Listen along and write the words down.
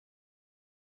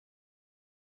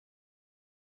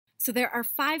So there are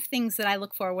 5 things that I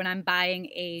look for when I'm buying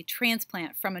a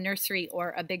transplant from a nursery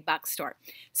or a big box store.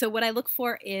 So what I look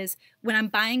for is when I'm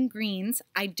buying greens,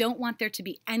 I don't want there to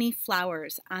be any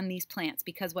flowers on these plants,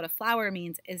 because what a flower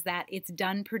means is that it's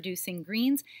done producing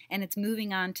greens and it's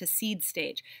moving on to seed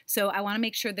stage. So I want to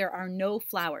make sure there are no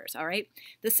flowers, all right?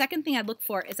 The second thing I look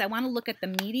for is I want to look at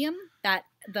the medium that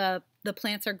the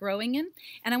plants are growing in,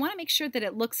 and I want to make sure that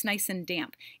it looks nice and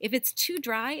damp. If it's too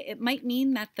dry, it might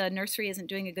mean that the nursery isn't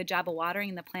doing a good job of watering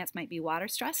and the plants might be water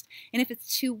stressed. And if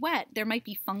it's too wet, there might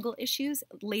be fungal issues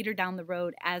later down the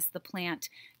road as the plant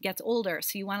gets older.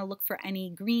 So you want to look for any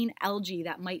green algae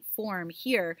that might form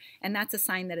here, and that's a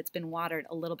sign that it's been watered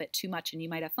a little bit too much and you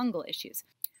might have fungal issues.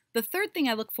 The third thing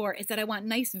I look for is that I want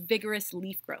nice, vigorous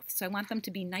leaf growth. So I want them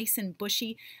to be nice and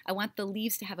bushy. I want the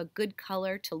leaves to have a good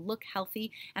color, to look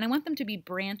healthy, and I want them to be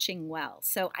branching well.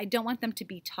 So I don't want them to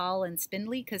be tall and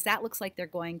spindly, because that looks like they're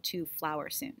going to flower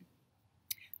soon.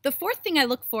 The fourth thing I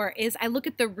look for is I look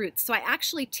at the roots. So I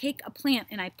actually take a plant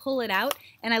and I pull it out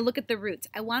and I look at the roots.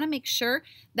 I want to make sure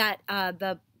that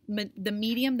the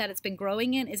medium that it's been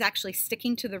growing in is actually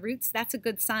sticking to the roots. That's a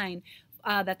good sign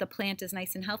that the plant is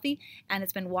nice and healthy and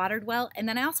it's been watered well. And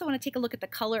then I also want to take a look at the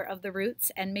color of the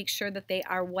roots and make sure that they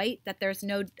are white, that there's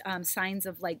no signs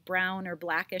of like brown or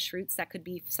blackish roots that could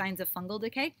be signs of fungal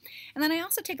decay. And then I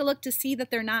also take a look to see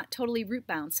that they're not totally root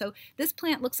bound. So this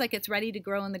plant looks like it's ready to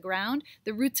grow in the ground.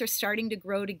 The roots are starting to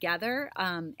grow together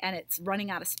and it's running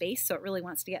out of space, so it really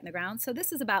wants to get in the ground. So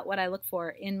this is about what I look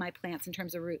for in my plants in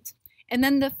terms of roots. And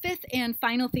then the fifth and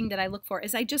final thing that I look for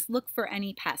is I just look for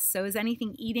any pests. So is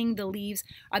anything eating the leaves?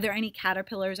 Are there any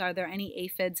caterpillars? Are there any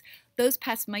aphids? Those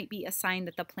pests might be a sign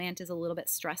that the plant is a little bit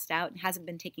stressed out and hasn't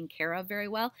been taken care of very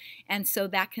well. And so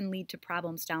that can lead to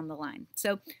problems down the line.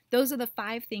 So those are the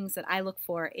 5 things that I look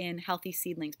for in healthy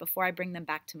seedlings before I bring them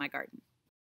back to my garden.